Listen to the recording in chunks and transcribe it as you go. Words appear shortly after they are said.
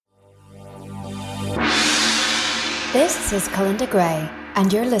This is Kalinda Gray,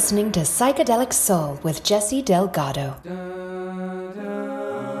 and you're listening to Psychedelic Soul with Jesse Delgado.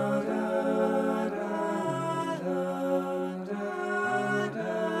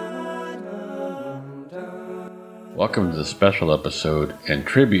 Welcome to the special episode and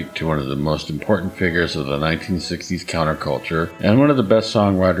tribute to one of the most important figures of the 1960s counterculture and one of the best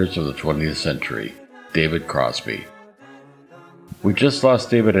songwriters of the 20th century, David Crosby. We just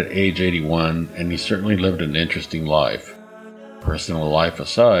lost David at age 81, and he certainly lived an interesting life. Personal life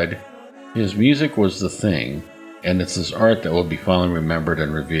aside, his music was the thing, and it's his art that will be fondly remembered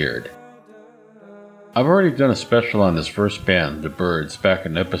and revered. I've already done a special on his first band, The Byrds, back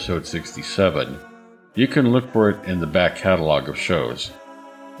in episode 67. You can look for it in the back catalog of shows.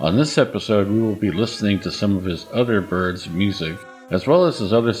 On this episode, we will be listening to some of his other Byrds music, as well as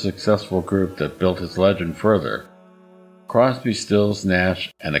his other successful group that built his legend further: Crosby, Stills,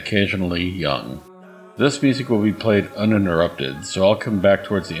 Nash, and occasionally Young. This music will be played uninterrupted, so I'll come back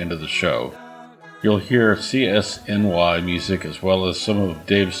towards the end of the show. You'll hear CSNY music as well as some of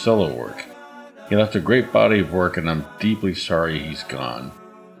Dave's solo work. He left a great body of work, and I'm deeply sorry he's gone.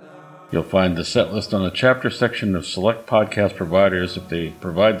 You'll find the set list on the chapter section of select podcast providers if they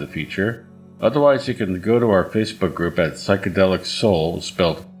provide the feature. Otherwise, you can go to our Facebook group at Psychedelic Soul,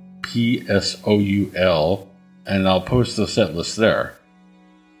 spelled P-S-O-U-L, and I'll post the set list there.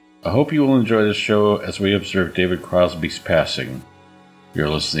 I hope you will enjoy this show as we observe David Crosby's passing. You're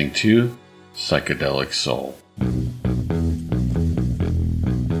listening to Psychedelic Soul.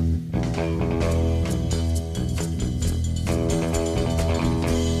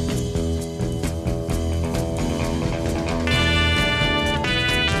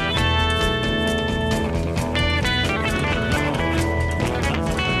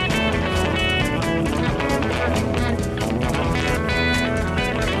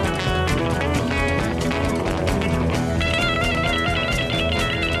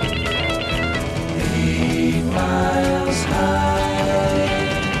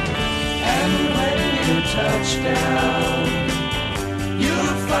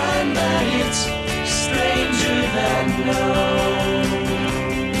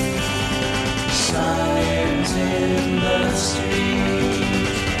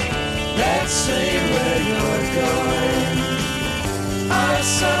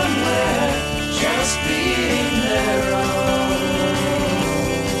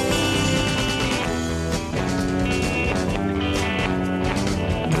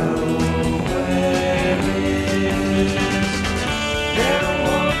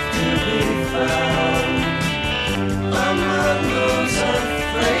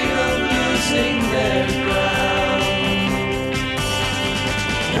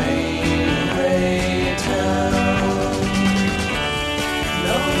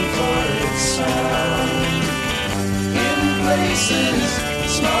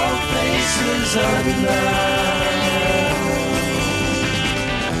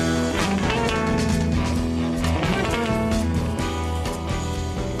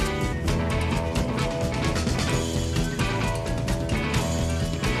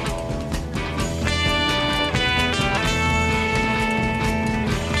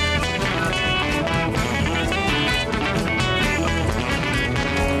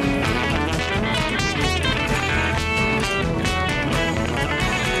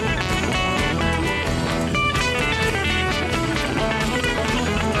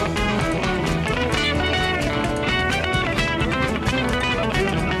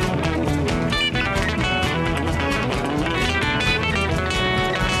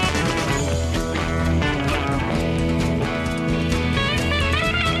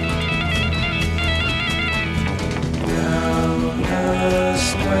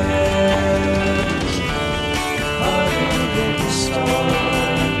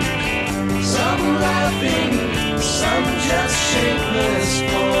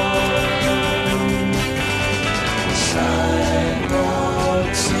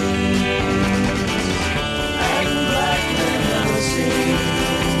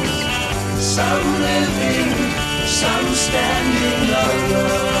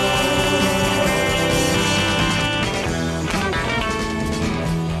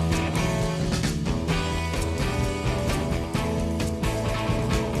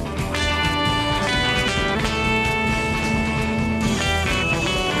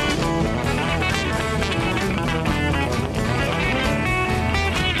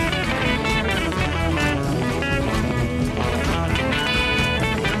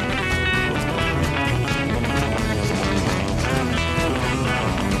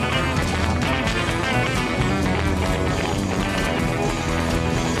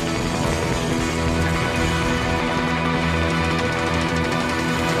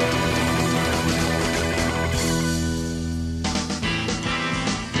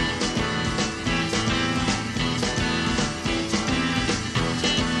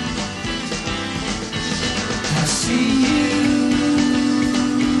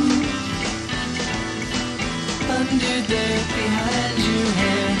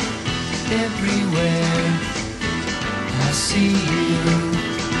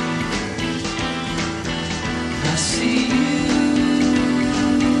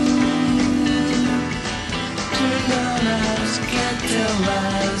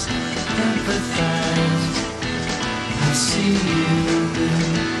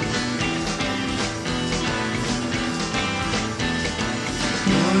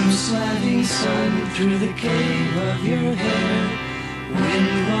 slanting sun through the cave of your hair.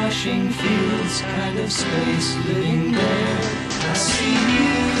 Wind washing fields, kind of space living there. I see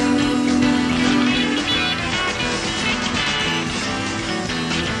you.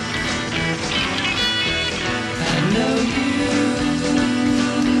 I know you.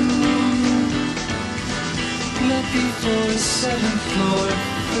 Met before 7th floor,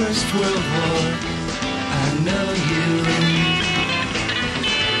 First World War. I know you.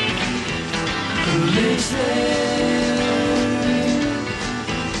 Who lives there?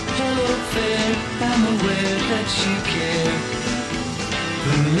 Hello fair, I'm aware that you care.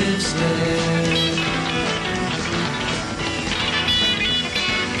 Who lives there?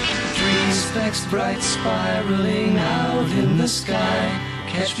 3 specks bright spiraling out in the sky.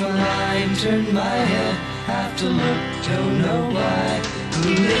 Catch my line, turn my head, have to look, don't know why. Who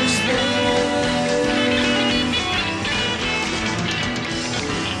lives there?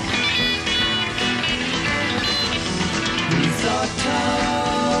 We thought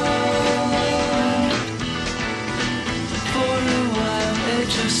tall. For a while,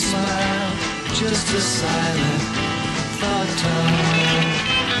 edge of smile, just a silent thought tall.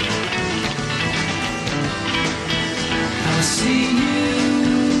 I see you.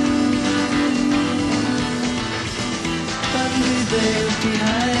 There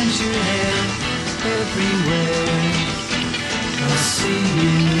behind your head, everywhere. I'll see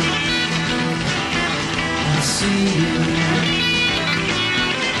you. I'll see you.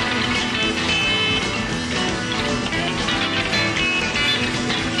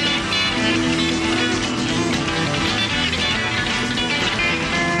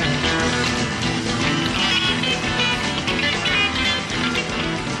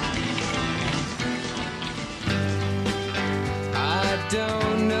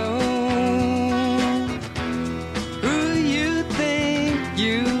 Don't know who you think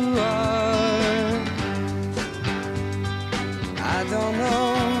you are. I don't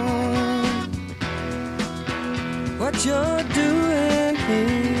know what you're doing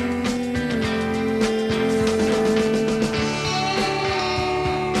here.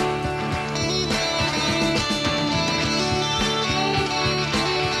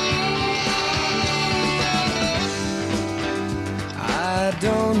 I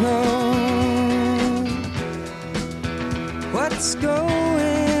don't know what's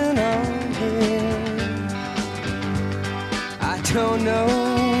going on here. I don't know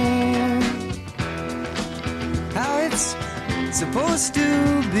how it's supposed to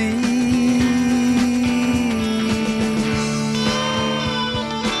be.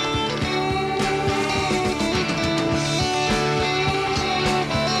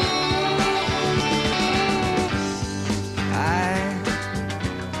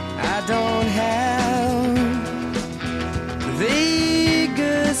 I don't have the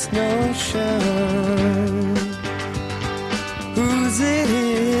vaguest notion whose it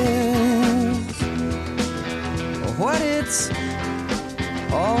is or what it's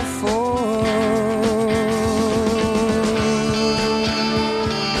all for.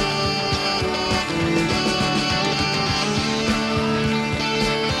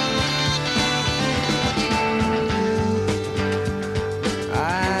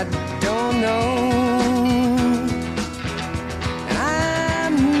 I don't know, and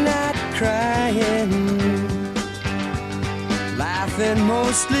I'm not crying, laughing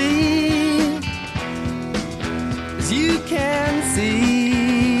mostly, as you can see.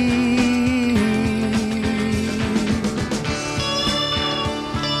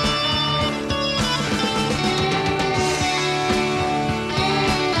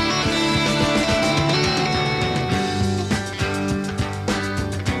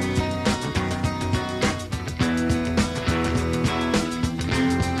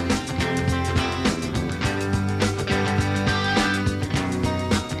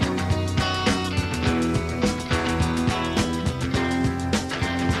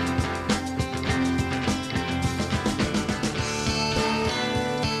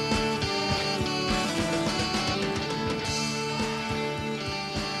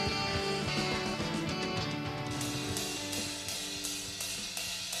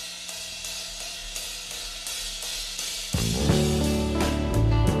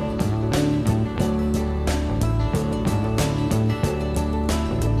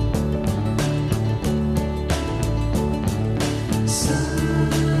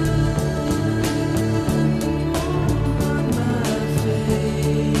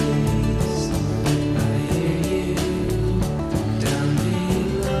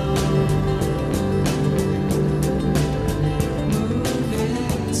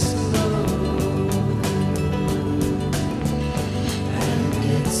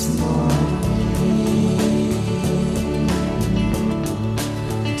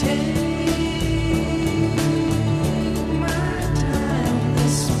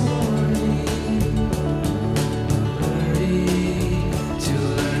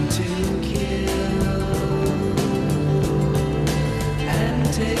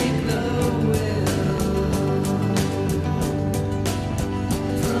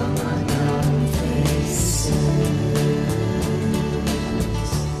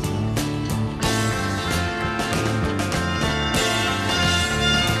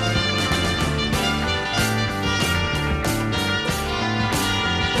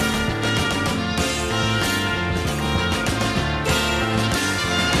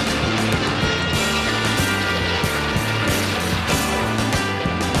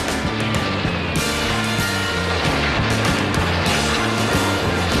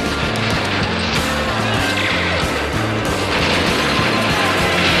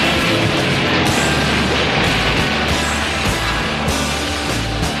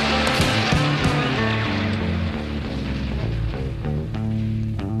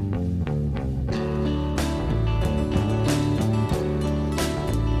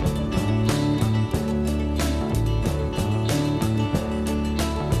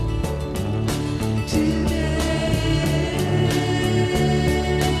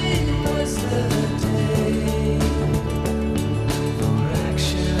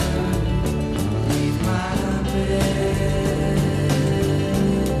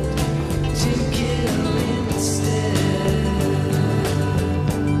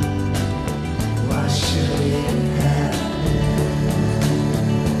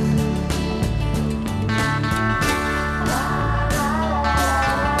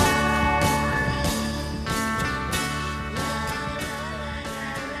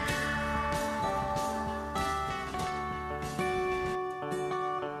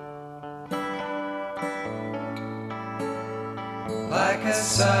 like a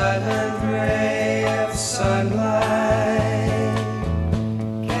silent ray of sunlight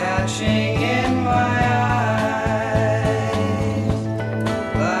catching in my eyes,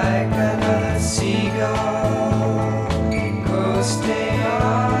 like another seagull coasting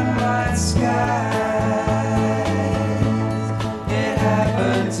on my skies. It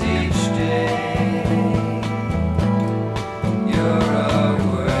happens each day. You're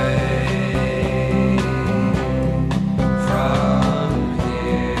away from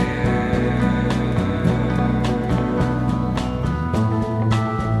here.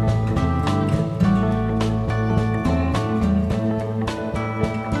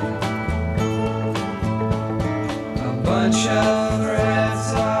 A bunch of threads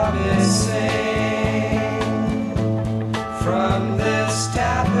are missing from this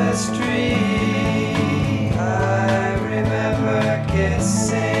tapestry. I remember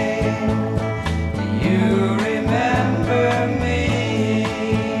kissing. Do you remember me?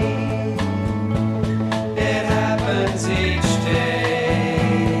 It happens each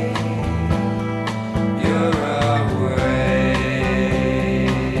day. You're away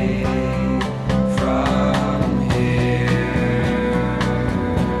from here.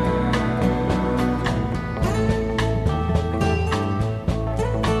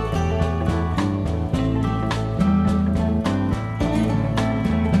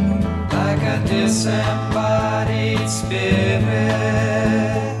 Like a disembodied spirit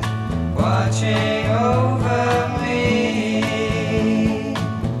watching over me,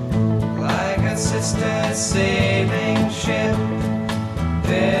 like a sister sailing ship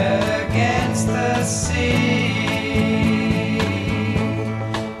there against the sea.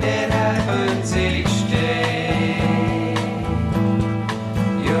 It happens each day.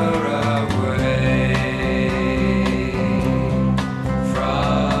 You're away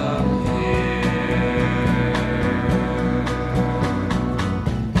from here.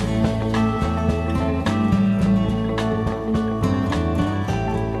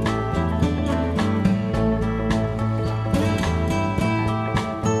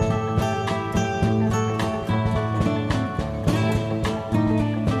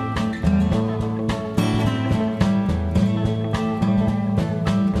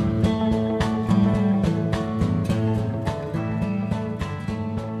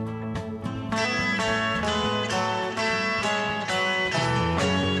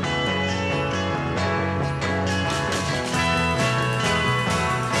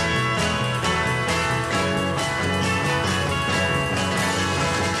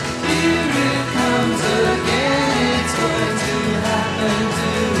 Here it comes again, it's going to happen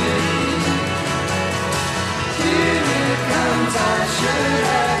to me. Here it comes, I should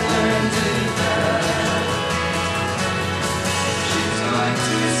have learned to love. She's going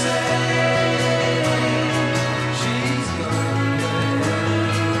to say, she's going away,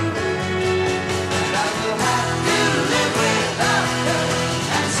 and I will have to live without her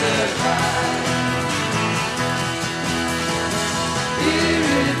and survive. Here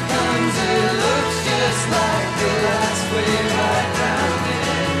it comes, it looks just like the last wave I drowned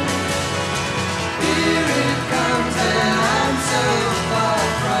in. Here it comes, and I'm so far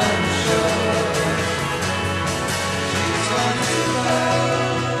from shore. She's going to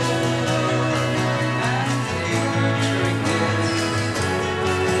love and take her trinkets,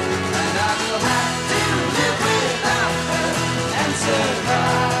 and I will have to live without her and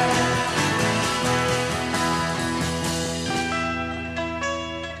survive.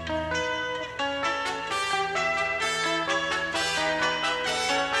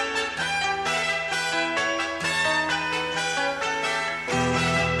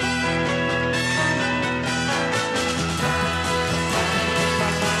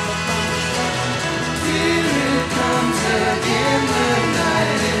 Here it comes again, the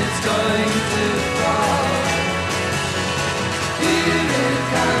night is going to fall. Here it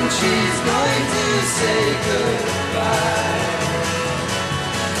comes, she's going to say goodbye.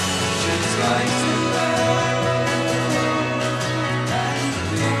 She's going to love and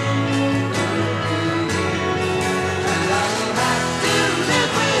leave, and I will have to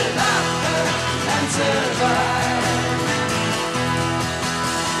live without her and survive.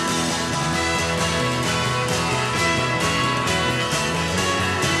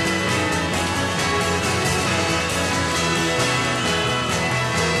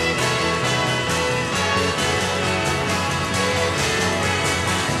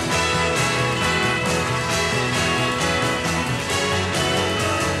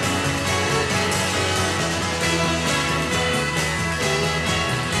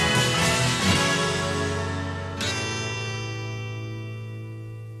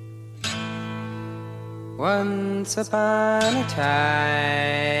 Once upon a time,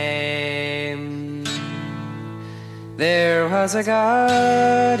 there was a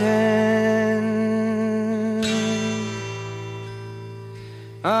garden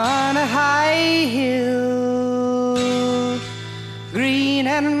on a high hill, green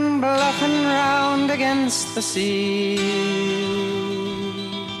and bluff and round against the sea.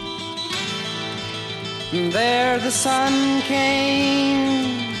 There the sun came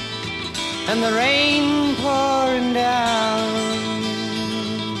and the rain pouring down.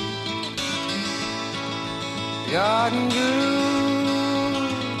 The garden grew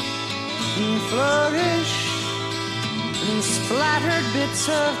and flourished and splattered bits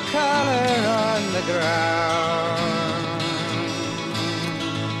of color on the ground.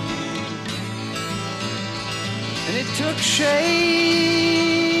 And it took shape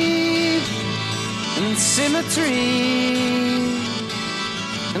and symmetry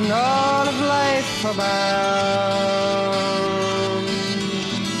and all of life abound.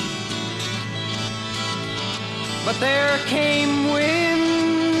 But there came winds,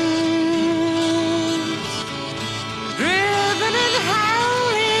 driven and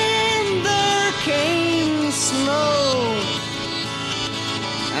howling. There came snow,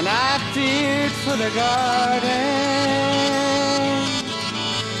 and I feared for the garden.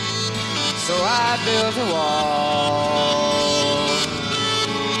 So I built a wall,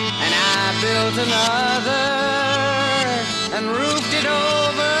 and I built another, and roofed it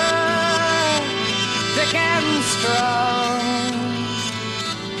over, thick and strong,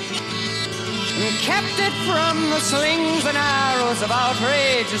 and kept it from the slings and arrows of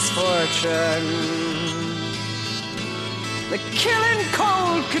outrageous fortune. The killing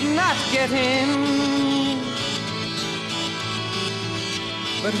cold could not get in.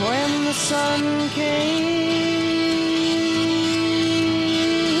 But when the sun came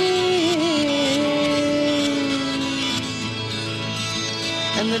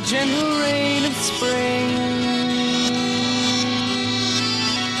and the gentle rain of spring,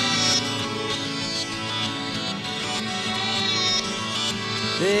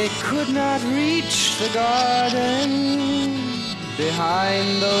 they could not reach the garden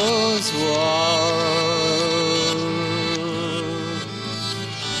behind those walls.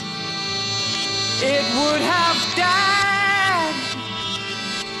 It would have died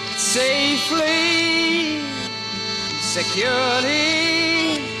safely,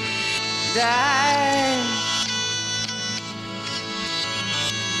 securely, died.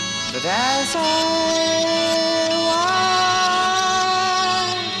 But as I watched,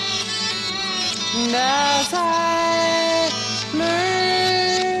 and as I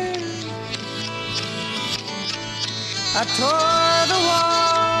learned, I tore the wall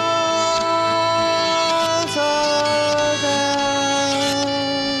down.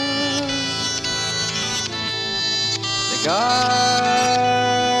 The garden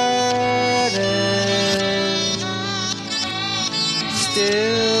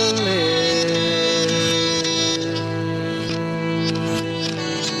still lives.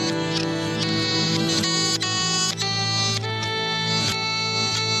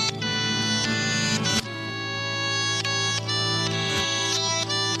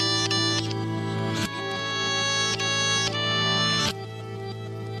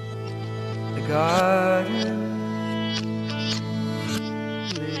 The garden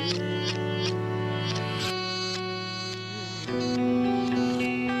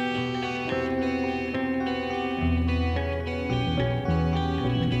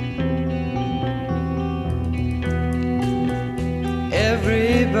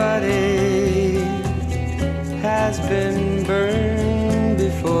everybody has been burned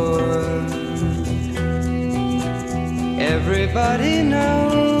before. Everybody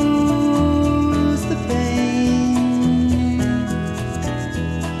knows the pain.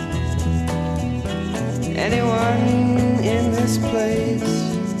 Anyone in this place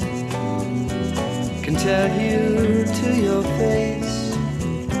can tell you to your face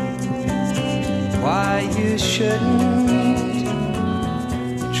why you shouldn't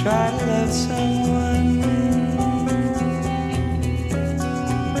try to love someone.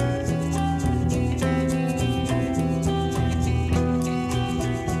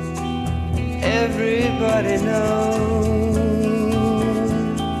 Everybody knows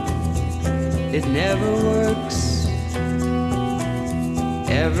it never works.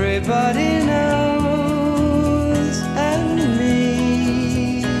 Everybody knows, and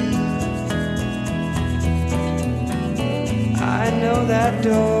me. I know that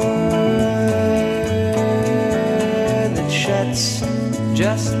door that shuts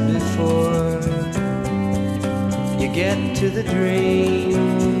just before you get to the dream.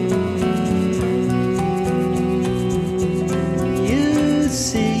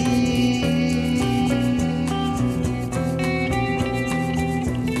 sea.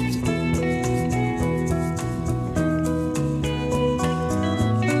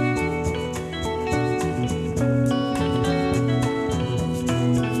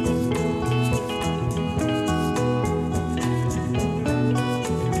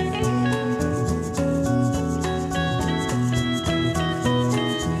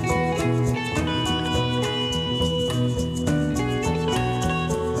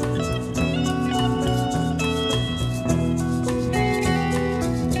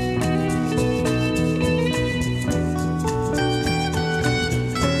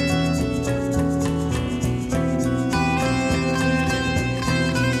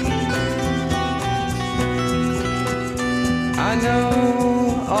 I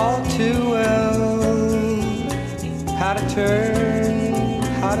know all too well how to turn,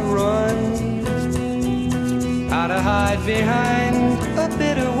 how to run, how to hide behind a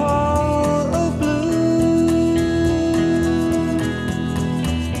bitter wall of blue.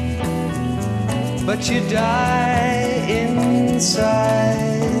 But you die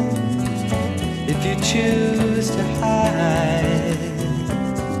inside if you choose to hide.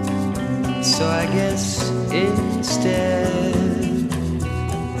 So I guess instead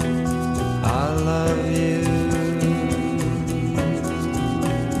I love you.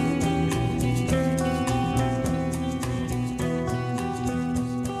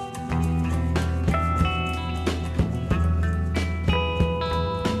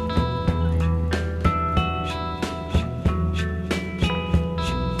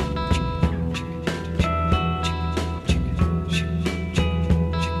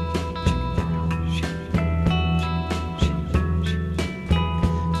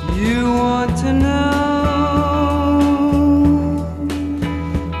 You want to know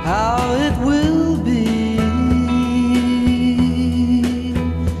how it will be,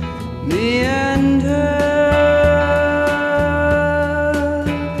 me and her,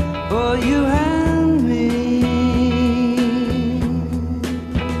 or you and me.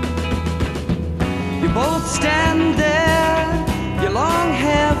 You both stand there, your long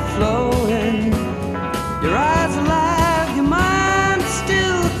hair flowing, your eyes alive, your mind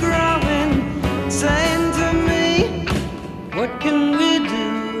still growing, saying to me, what can we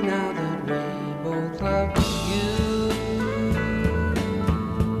do now that we both love you?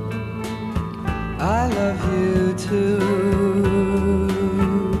 I love you too,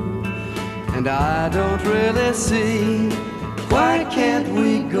 and I don't really see why can't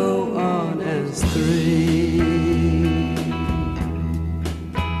we go on as three?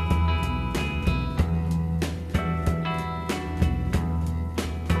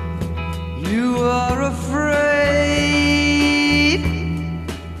 You are afraid,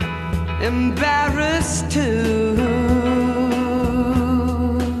 embarrassed too.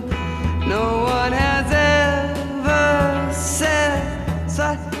 No one has ever said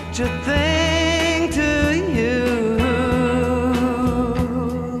such a thing to you.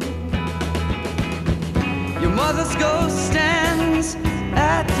 Your mother's ghost stands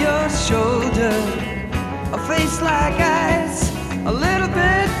at your shoulder, a face like ice, a little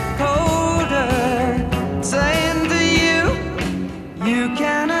bit colder, saying to you, you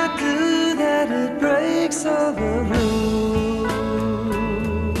cannot do that, it breaks all the rules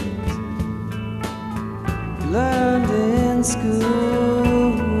you learned in school.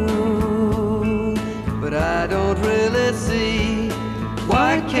 But I don't really see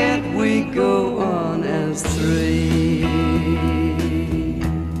why can't we go on as three?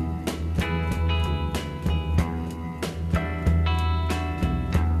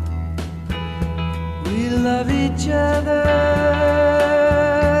 We love each other,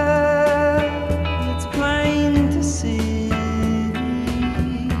 it's plain to see.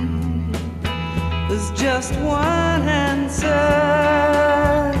 There's just one answer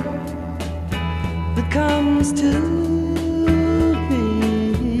that comes to me.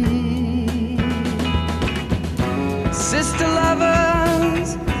 Sister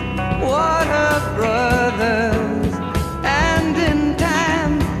lovers, water brothers, and in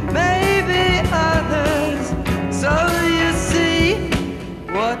time maybe others. So you see,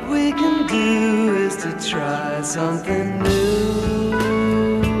 what we can do is to try something new.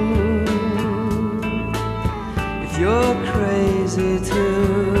 If you're crazy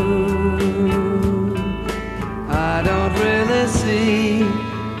too, I don't really see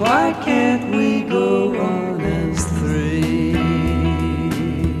why can't we go on as three?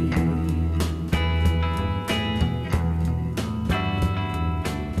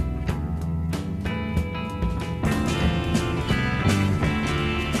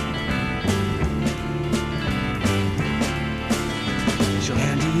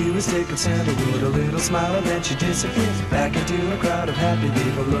 stick and sandalwood, a little smile, and then she disappears back into a crowd of happy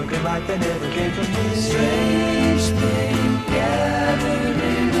people looking like they never came from here. Strange thing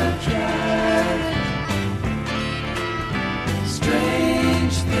gathering of tribe.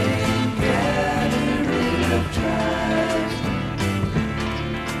 Strange thing gathering of tribe.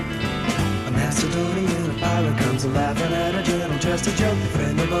 A Macedonian, a pirate comes a-laughing at a gentle, just a joke. The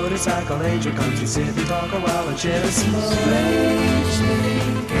friend of motorcycle angel comes to sit and talk a while and share a smoke. Strange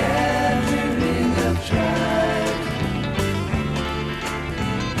thing gathering of tribe.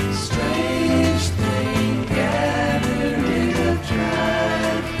 Strange thing gathering of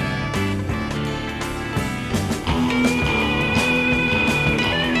tribe.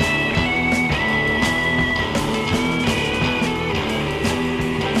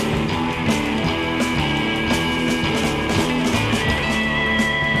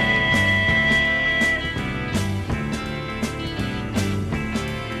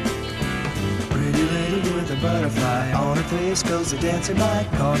 Pretty lady with a butterfly on her face goes a dancing light,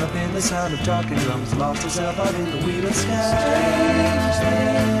 caught up in the sound of talking drums, lost herself out in the wheeling sky. Strange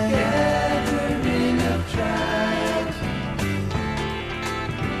thing gathering of tribe.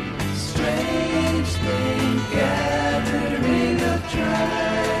 Strange thing gathering of tribe.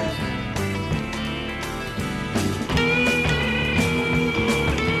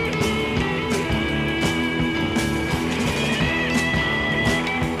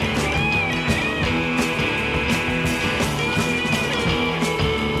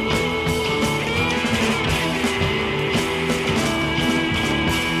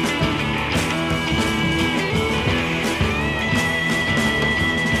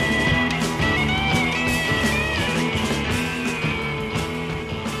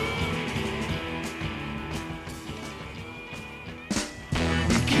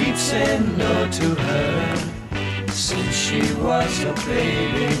 Keep saying no to her since she was a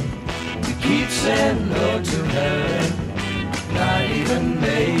baby. We keep saying no to her, not even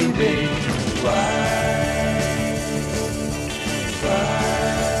maybe. Why?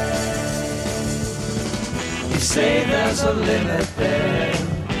 You say there's a limit there,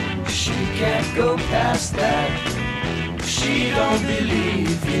 she can't go past that. She don't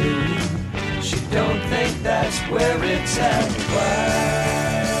believe you, she don't think that's where it's at.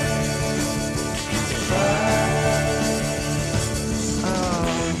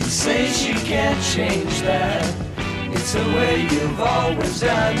 Say she can't change that, it's the way you've always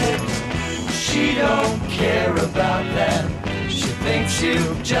done it. She don't care about that, she thinks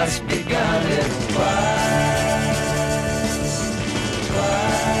you've just begun it. Why?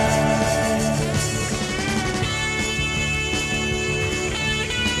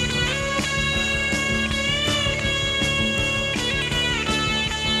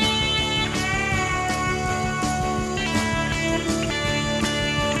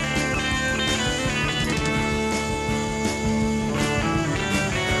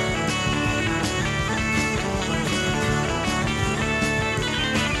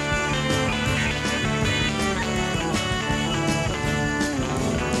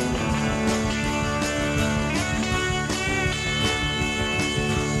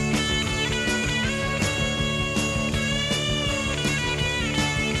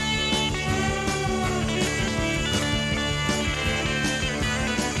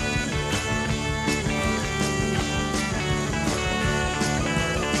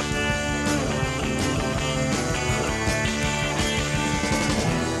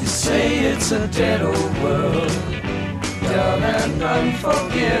 Say it's a dead old world, dull and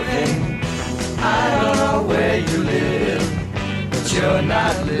unforgiving. I don't know where you live, but you're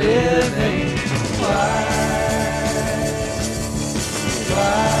not living. Why?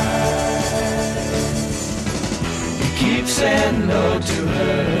 You keep saying no to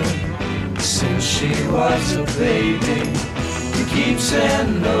her since she was a baby. You keep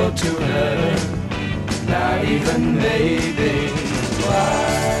saying no to her, not even maybe. Why?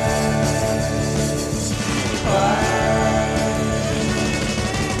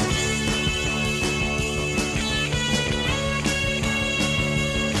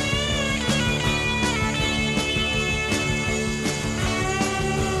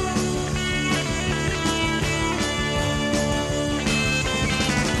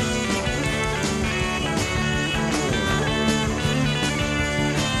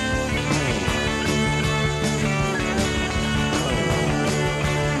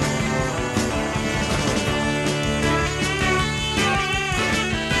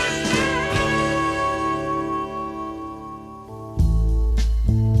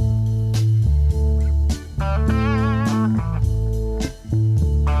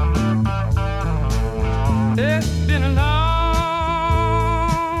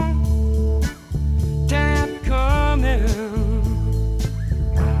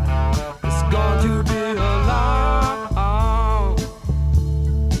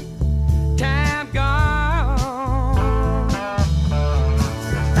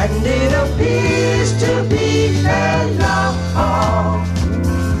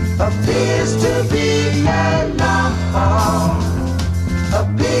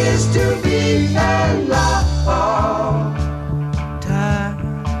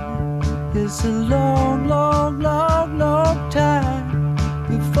 It's a long, long, long, long time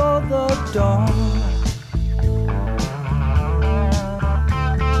before the dawn.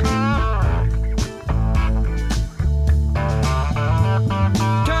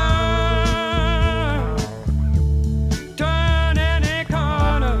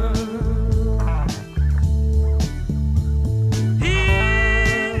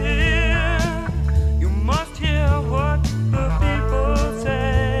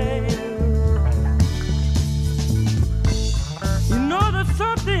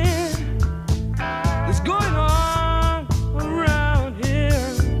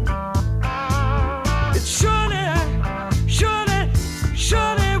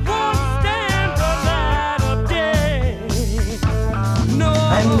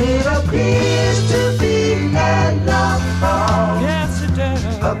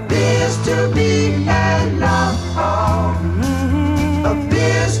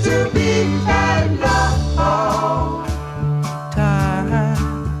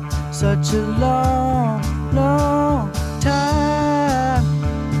 Such a long, long time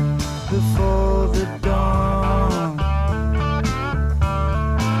before the dawn.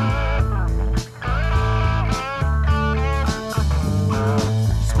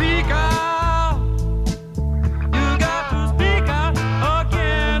 Speak out, you got to speak out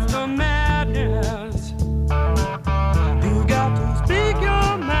against the madness. You got to speak your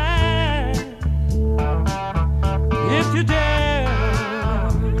mind if you dare.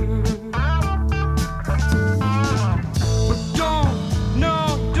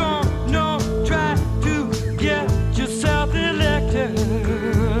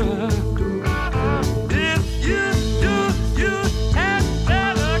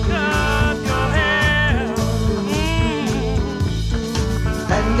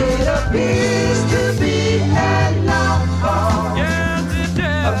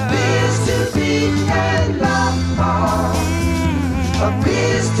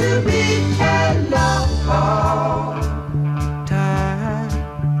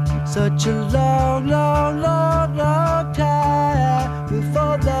 Such a long, long, long, long time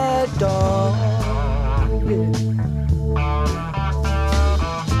before the dawn.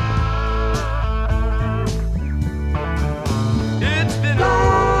 It's been a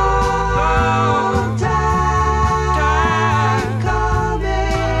long time coming.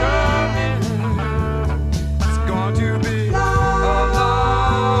 It's going to be a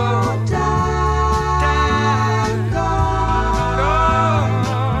long time gone.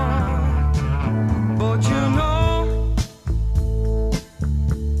 But you know,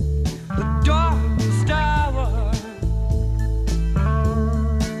 the darkest hour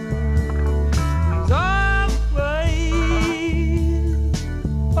is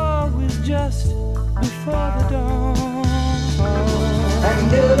always just before the dawn.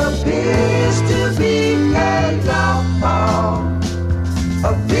 And it appears to be a long,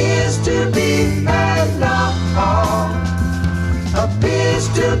 appears to be a long, appears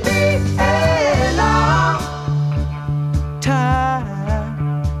to be a long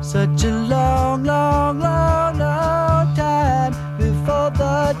time. Such a long, long, long, long time before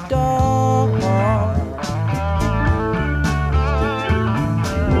the dawn.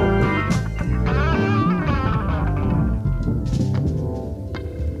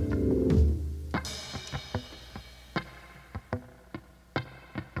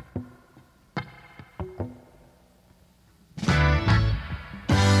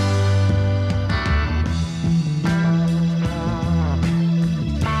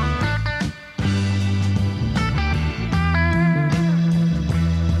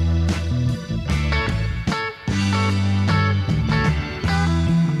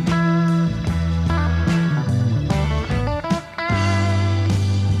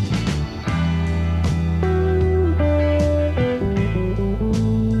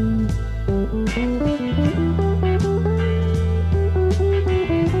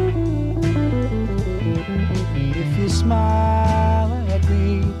 If you smile at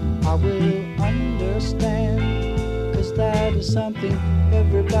me, I will understand. 'Cause that is something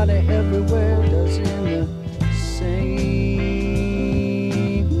everybody everywhere does in the same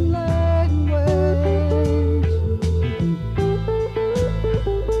language.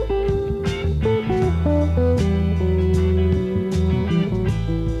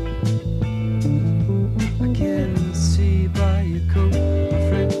 I can see by your coat, my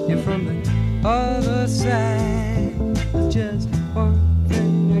friend, you're from the other side. Just one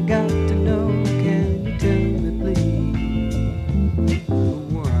thing I got to know. Can you tell me, please?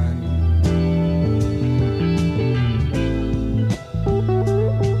 One.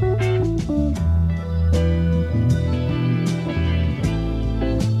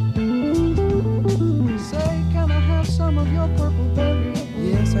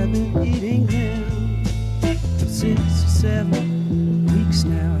 eating him for 6 or 7 weeks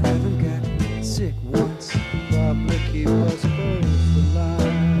now. I haven't got sick once. Probably keep us both alive.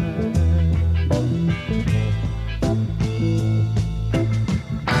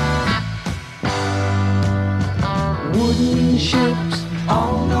 Wooden ships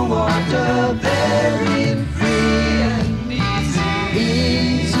on the water, very free and easy.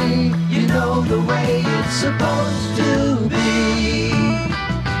 Easy, you know the way it's supposed to be.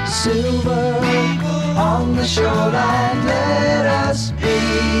 Silver on the shoreline, let us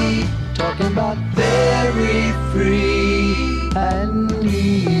be. Talking about very free and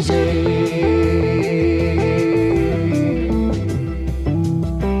easy.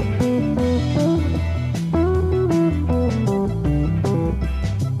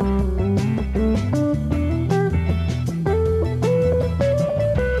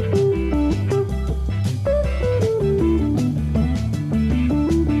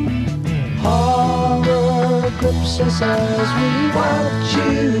 As we watch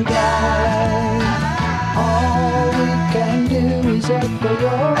you guide, all we can do is echo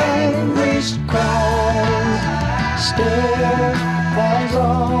your anguished cries. Stare as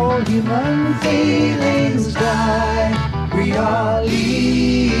all human feelings die. We are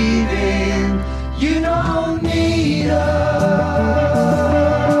leaving, you don't need us.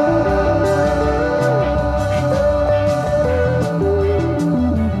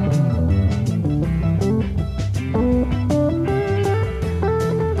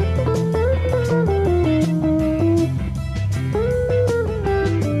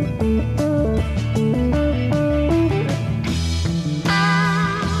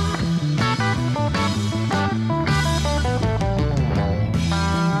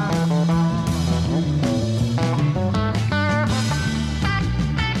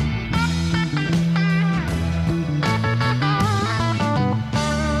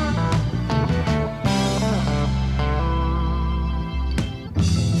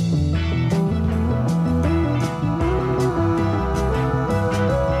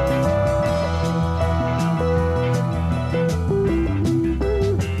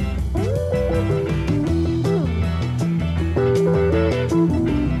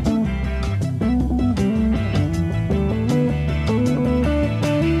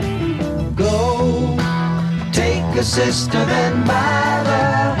 Sister, then by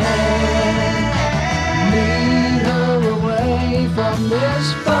the hand, lead her away from this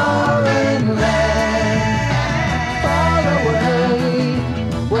foreign land, far away,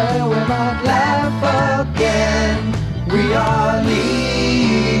 where we might laugh again. We are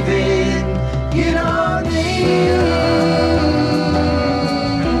leaving, you don't need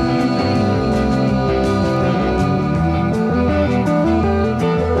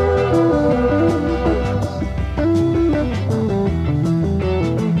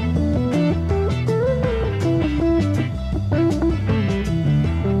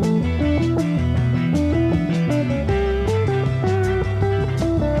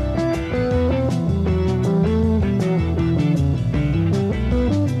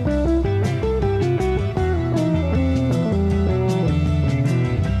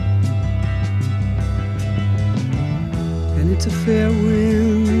it's a fair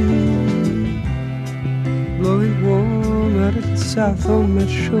wind blowing warm out of the south on my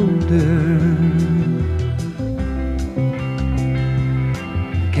shoulder.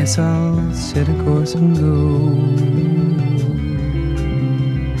 Guess I'll set a course and go.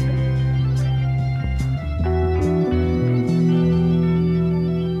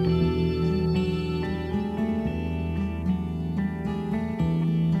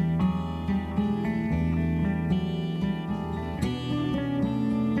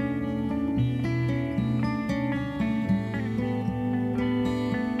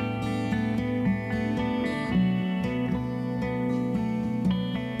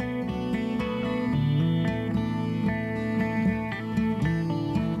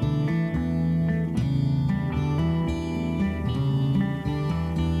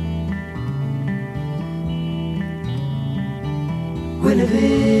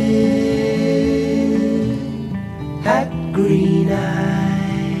 Guinevere had green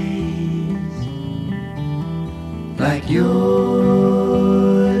eyes like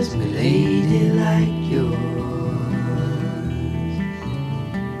yours, milady, like yours.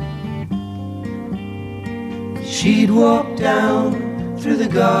 She'd walk down through the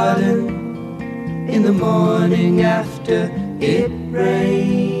garden in the morning after it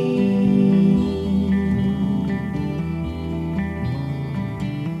rained.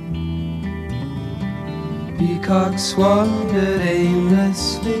 Peacocks wandered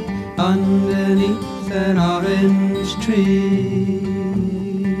aimlessly underneath an orange tree.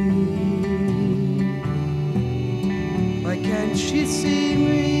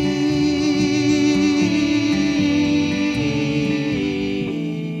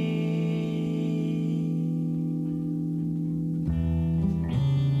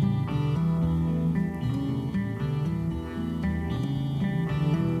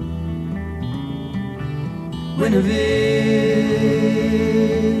 Guinevere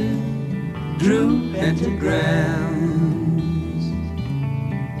drew pentagrams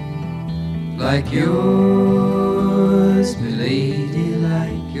like yours, milady,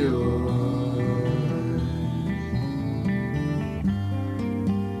 like yours.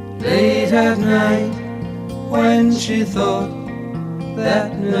 Late at night, when she thought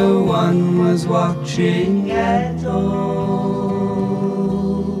that no one was watching at all,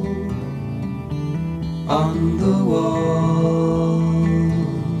 on the wall.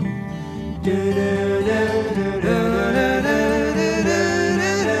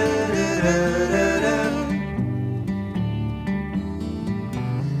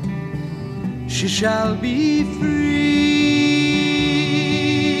 She shall be free.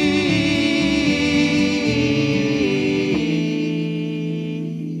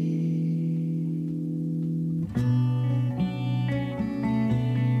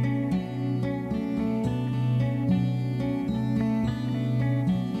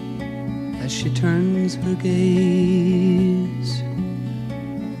 As she turns her gaze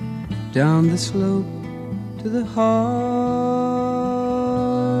down the slope to the harbor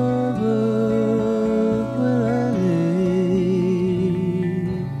where I lay,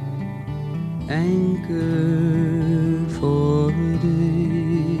 anchored for a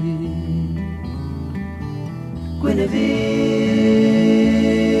day. Guinevere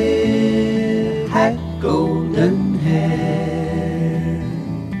had golden hair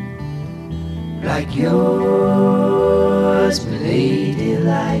like yours, milady,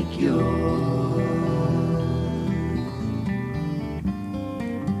 like yours.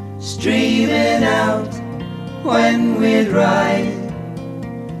 Streaming out when we'd ride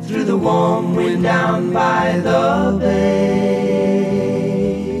through the warm wind down by the bay.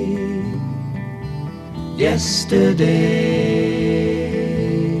 Yesterday,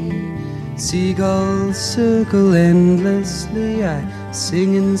 seagulls circle endlessly. I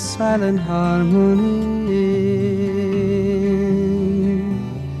sing in silent harmony.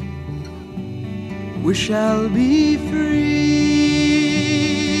 We shall be free.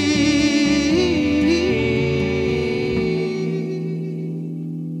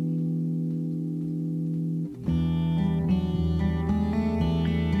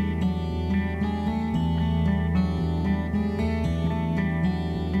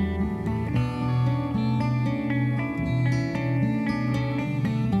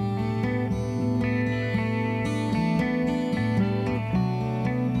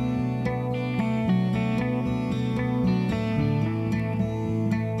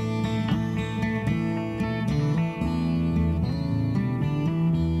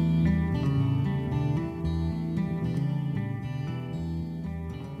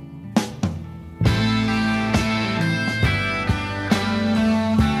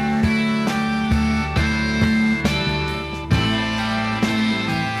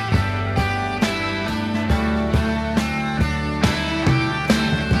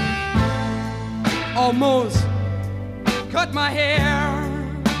 Almost cut my hair.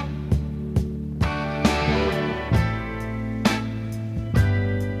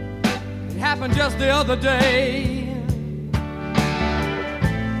 It happened just the other day.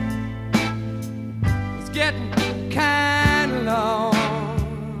 It's getting kind of long.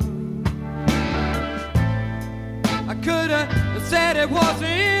 I could have said it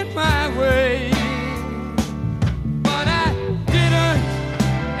wasn't my way, but I didn't,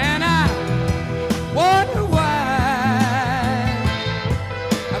 and I wonder why.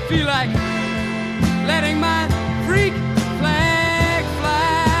 I feel like letting my freak flag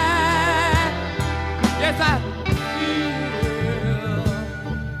fly. Yes, I feel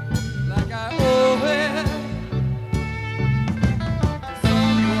like I owe it to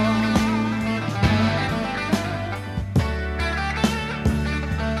someone.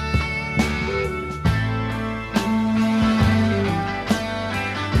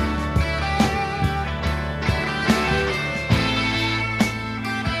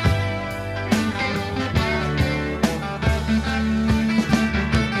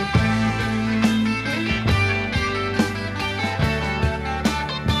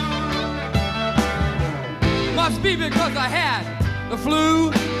 Must be because I had the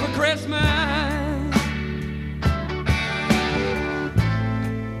flu for Christmas,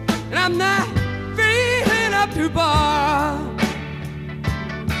 and I'm not feeling up to bar.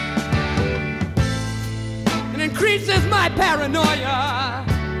 It increases my paranoia,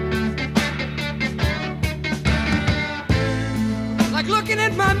 like looking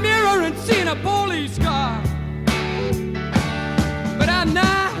at my mirror and seeing a police car. But I'm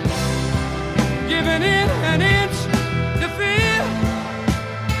not giving in an inch to fear.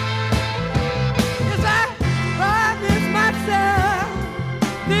 Yes, I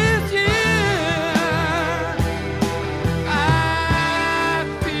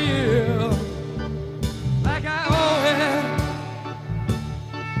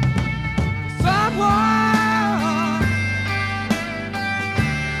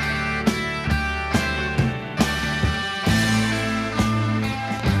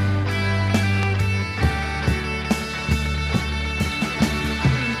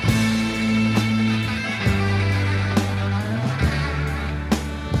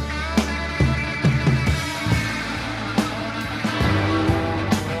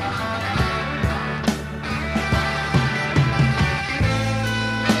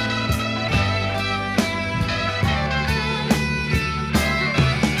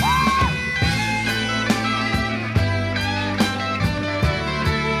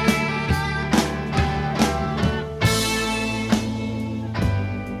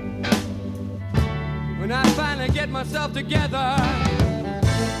myself together.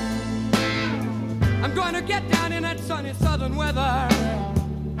 I'm going to get down in that sunny southern weather.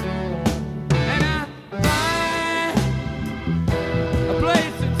 And I find a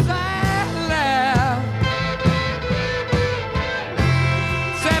place inside left.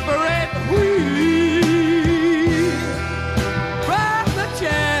 Separate the wheat from the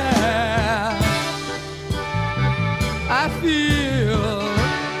chaff. I feel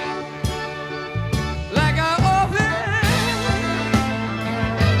like I open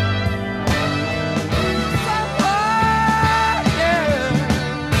someone, yeah.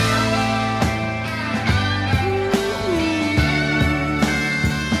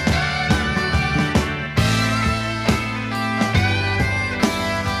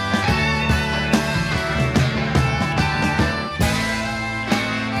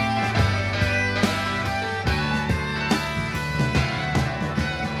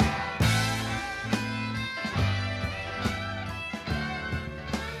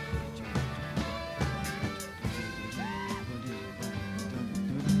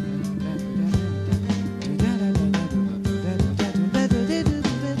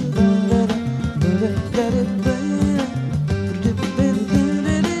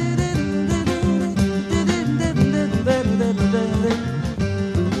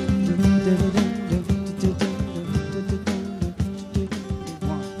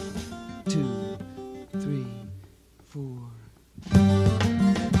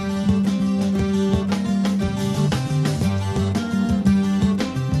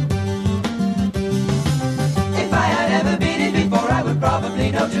 If I had ever been it before, I would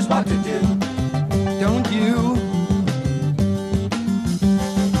probably know just what to do. Don't you?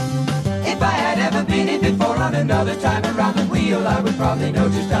 If I had ever been it before, on another time around the wheel, I would probably know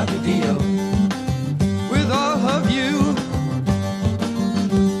just how to deal. With all of you.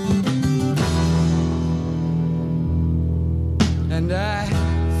 And I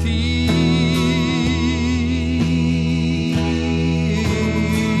feel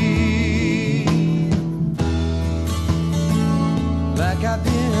like I've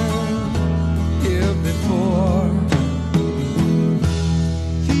been here before.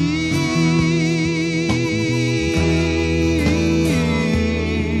 Feel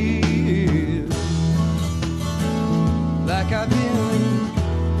like I've been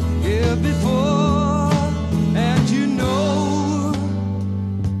here before. And you know,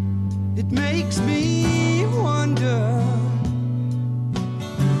 it makes me wonder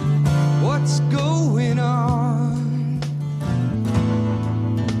what's going on.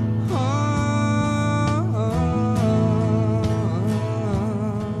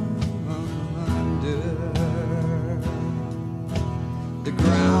 Under the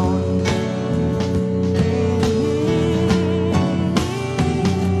ground.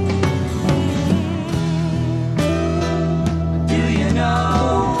 Do you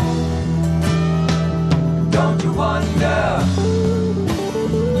know? Don't you wonder?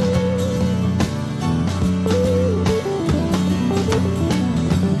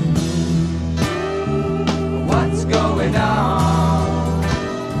 What's going on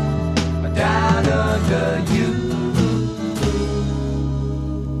down under you?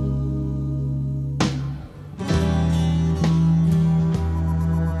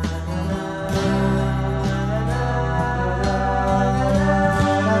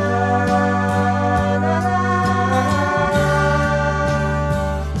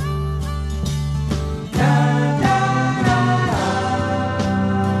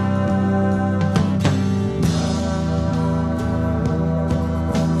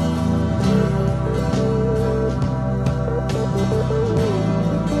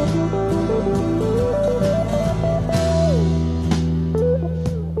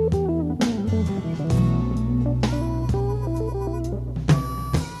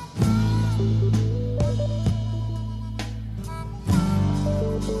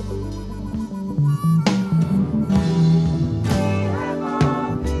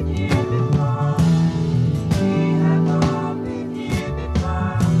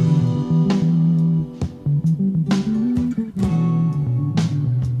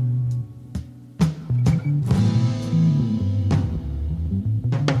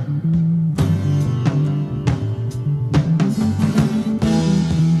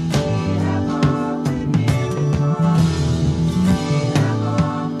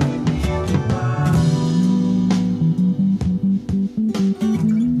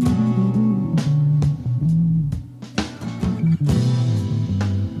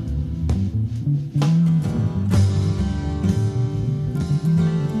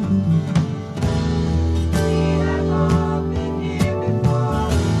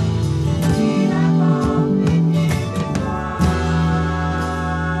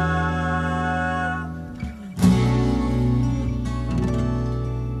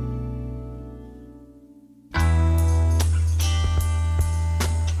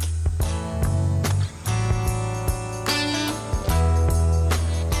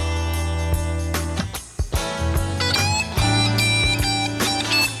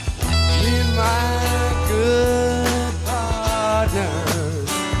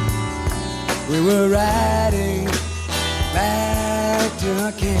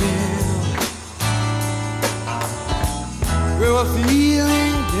 a camp. We were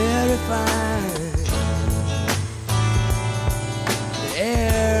feeling very fine. The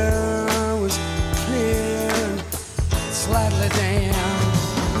air was clear and slightly damp.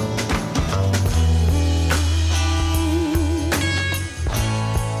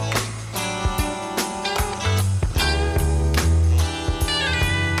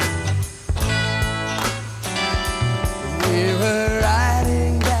 We were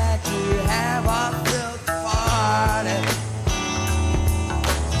riding back to have ourselves a party,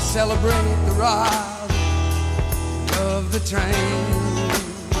 celebrate the ride of the train.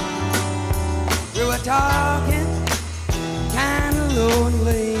 We were talking kind of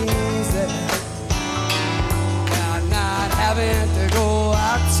lonely, about not having to go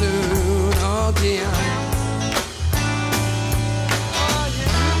out soon again.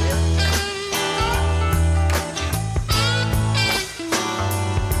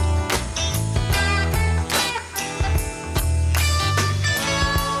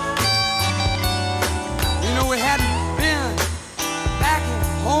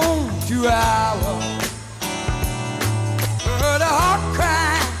 Hours. Heard a heart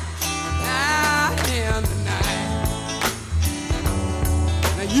cry out in the night.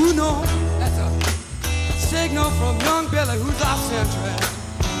 Now you know that's a signal from young Billy, who's off central.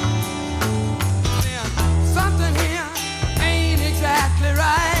 Something here ain't exactly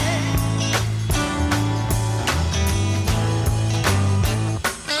right.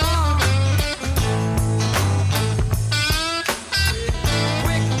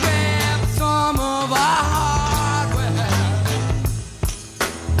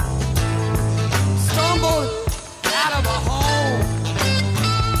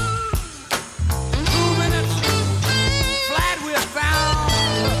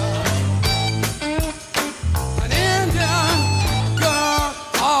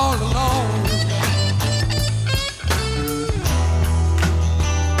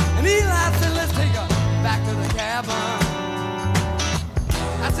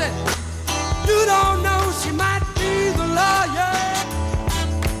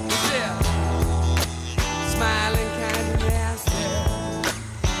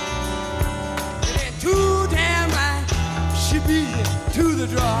 To the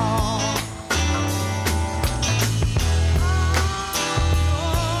draw.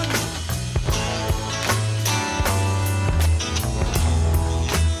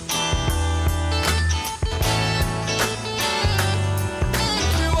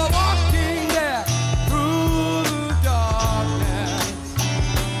 We were walking there through the darkness.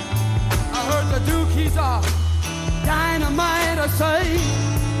 I heard the dookies are dynamite, I say.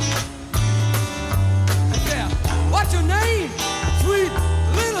 I said, what's your name? Sweet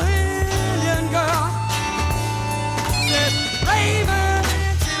little Indian girl said, Raven,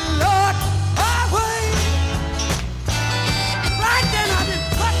 and she looked away. Right then I didn't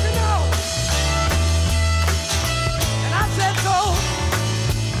touch the nose, and I said, so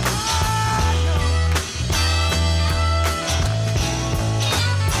I know.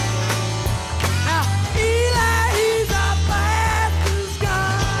 Now Eli, he's a fastest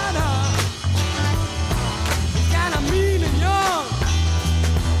gunner. He's kind of mean and young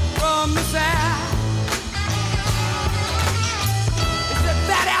from the south. He said,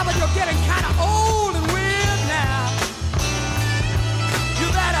 Fat Albert, you're getting kind of old and weird now. You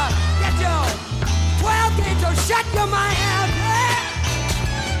better get your 12 gauge or shut your mouth. Yeah.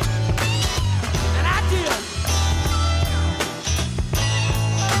 And I did.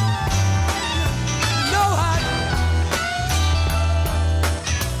 You know I did.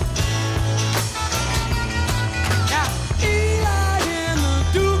 Now, Eli and the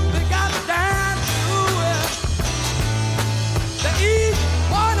Duke, they got down to it. The East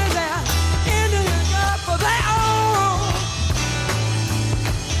wanted that Indian girl for their own.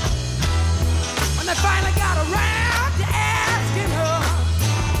 When they finally got around to asking her,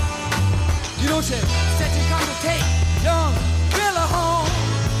 you know, she said she come to take young Billy home.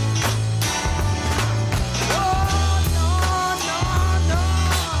 Oh, no, no, no.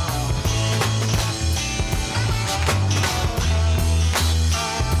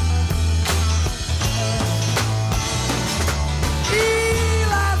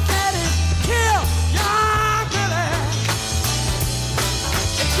 Eli said it killed young Billy.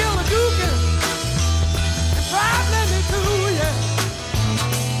 It killed the Duke and probably me too, yeah.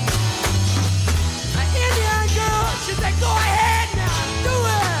 Now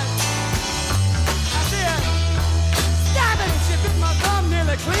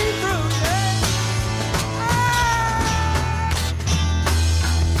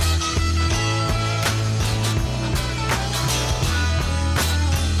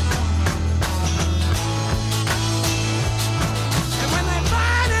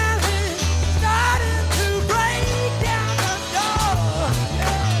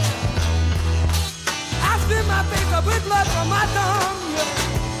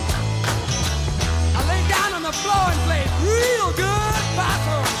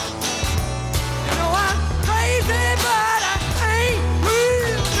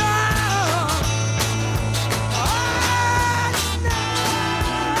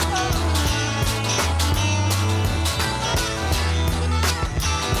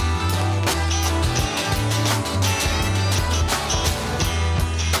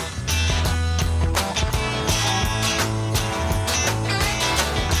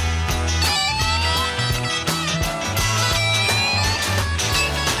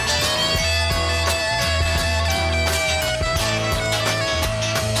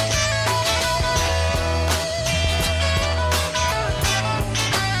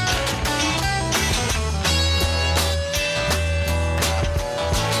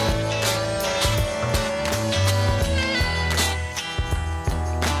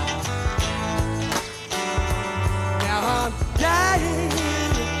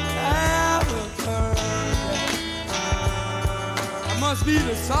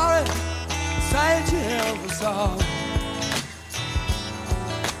sorry sight you ever saw.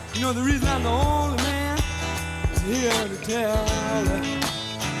 You know the reason I'm the only man is here to tell that.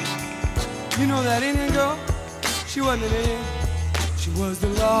 You know that Indian girl, she wasn't an Indian, she was the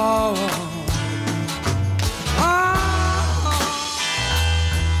law.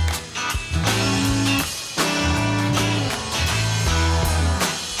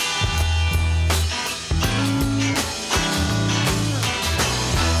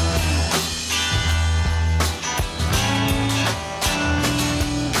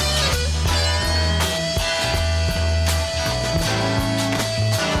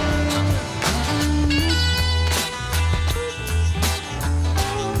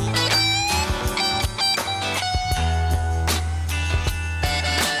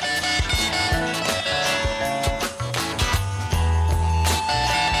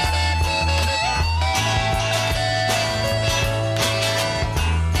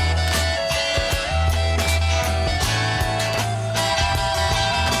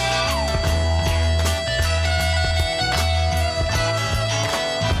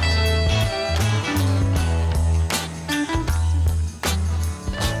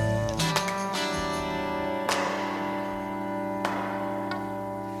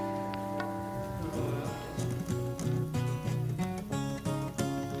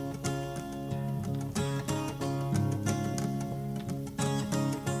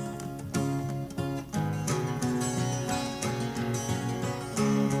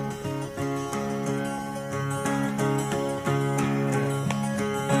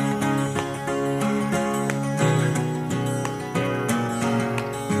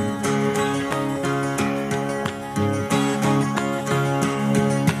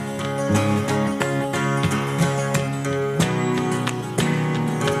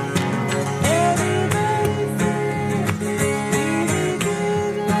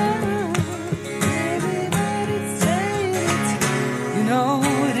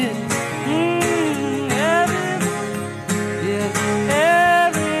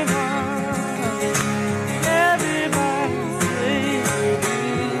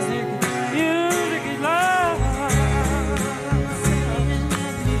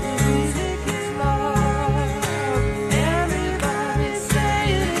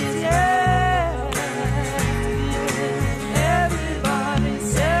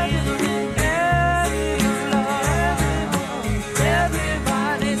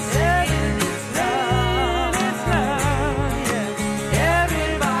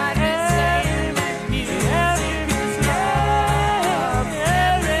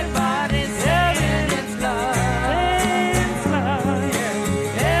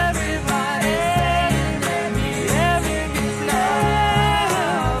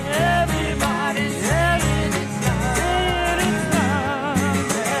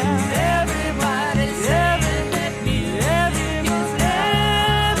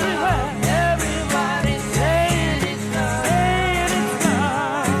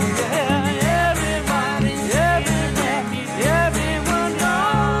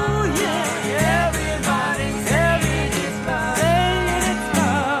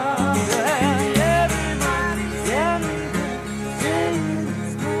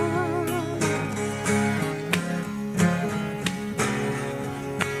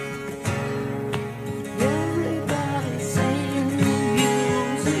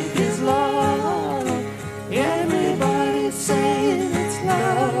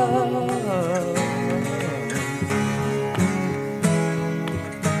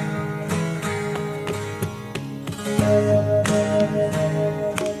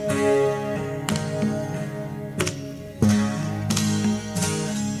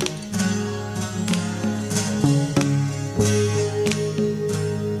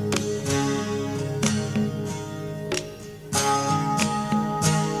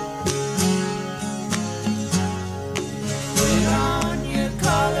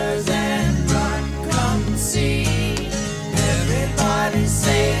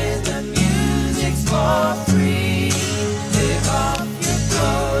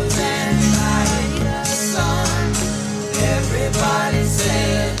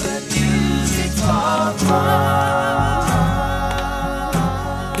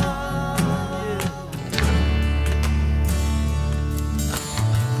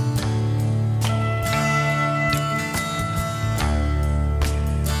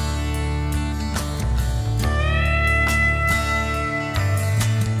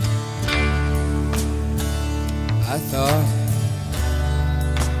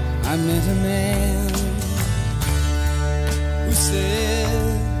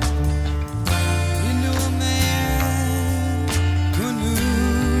 said, you knew a man who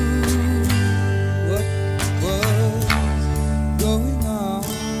knew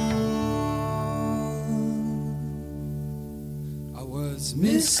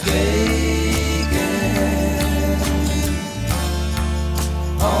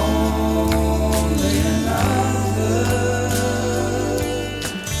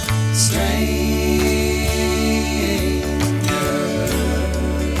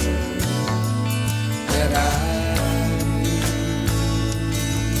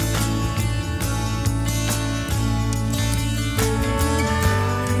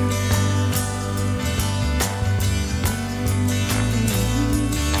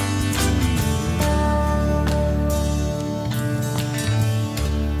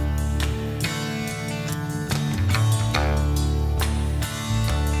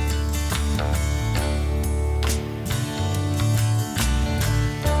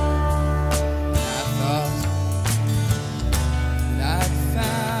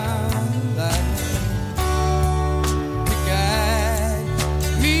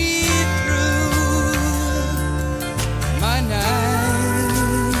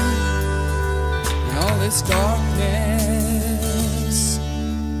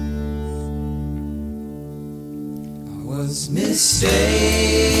was mistaken.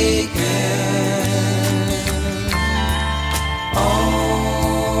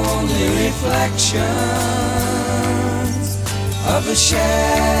 Only reflections of a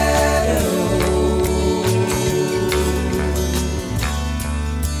shadow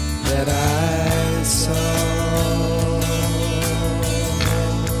that I saw.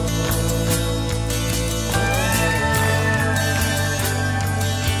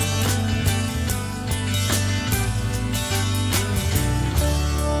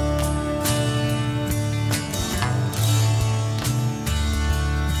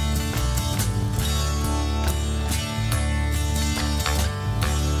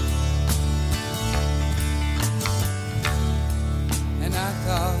 And I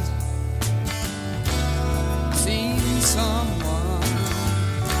thought, seeing someone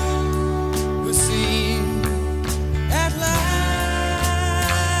was seen at last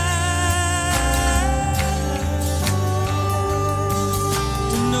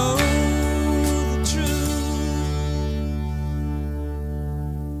to know the truth.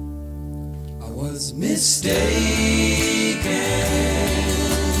 I was mistaken.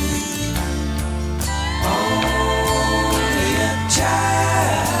 Only a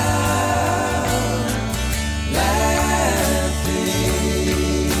child laughing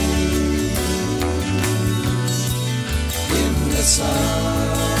in the sun.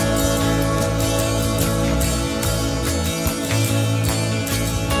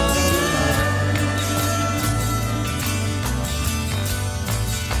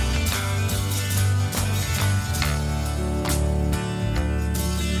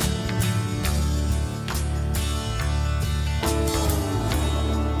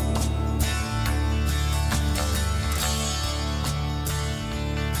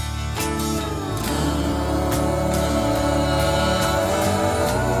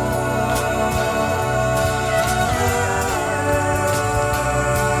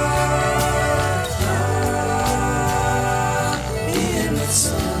 In the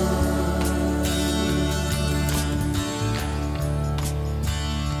sun.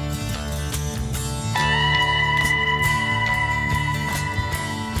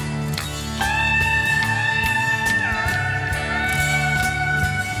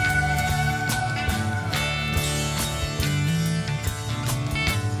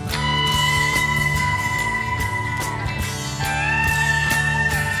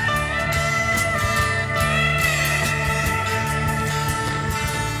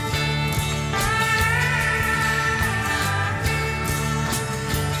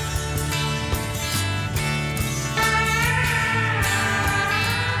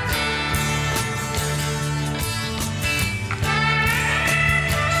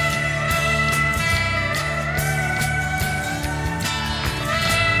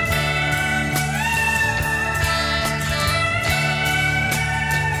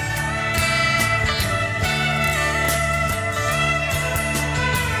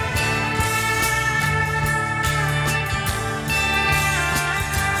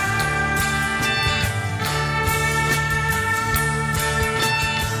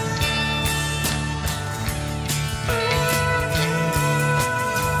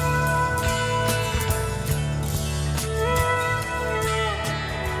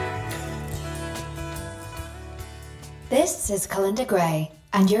 This is Kalinda Gray,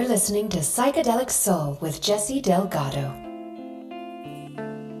 and you're listening to Psychedelic Soul with Jesse Delgado.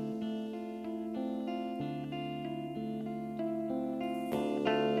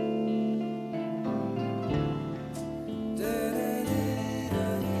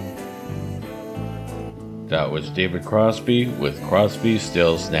 That was David Crosby with Crosby,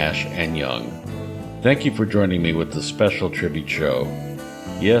 Stills, Nash, and Young. Thank you for joining me with this special tribute show.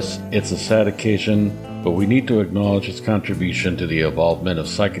 Yes, it's a sad occasion, but we need to acknowledge his contribution to the evolvement of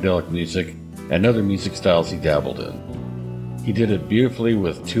psychedelic music and other music styles he dabbled in. He did it beautifully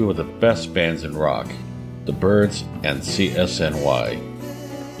with two of the best bands in rock, the Byrds and CSNY.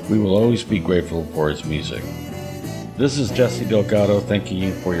 We will always be grateful for his music. This is Jesse Delgado thanking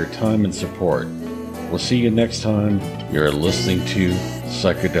you for your time and support. We'll see you next time you're listening to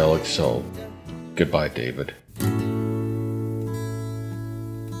Psychedelic Soul. Goodbye, David.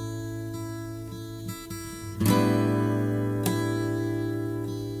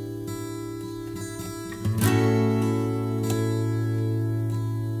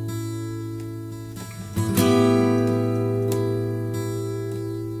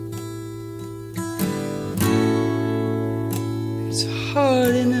 It's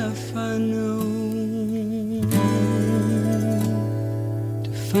hard enough, I know,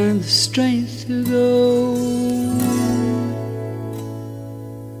 to find the strength to go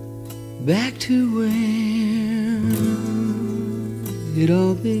back to where it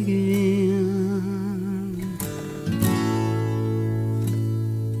all began.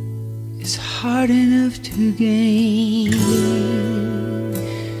 It's hard enough to gain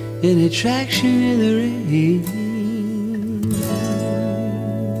an attraction in the rain.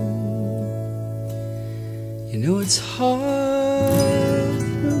 You know it's hard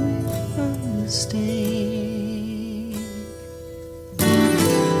for me to understand,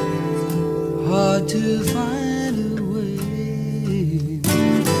 hard to find a way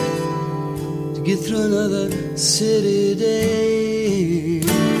to get through another city day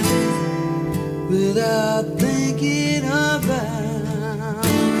without thinking about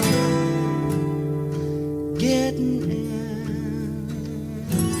getting out.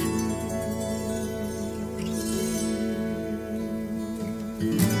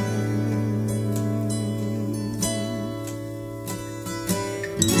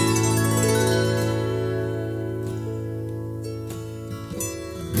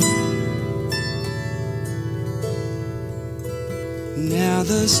 Now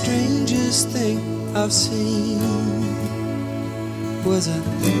the strangest thing I've seen was a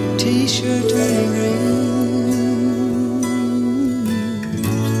t-shirt turning green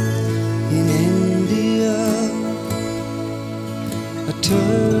in India, a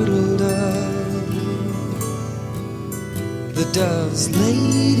turtle dove. The dove's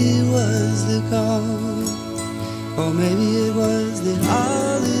lady was the cause, or maybe it was the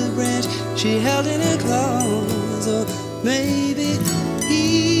olive branch she held in her claws, or maybe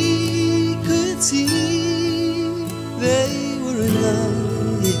he could see they were in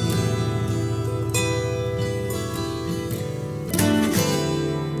love.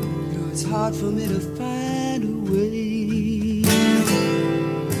 You know, it's hard for me to find a way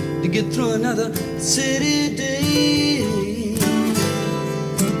to get through another city day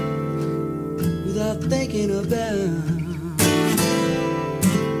without thinking about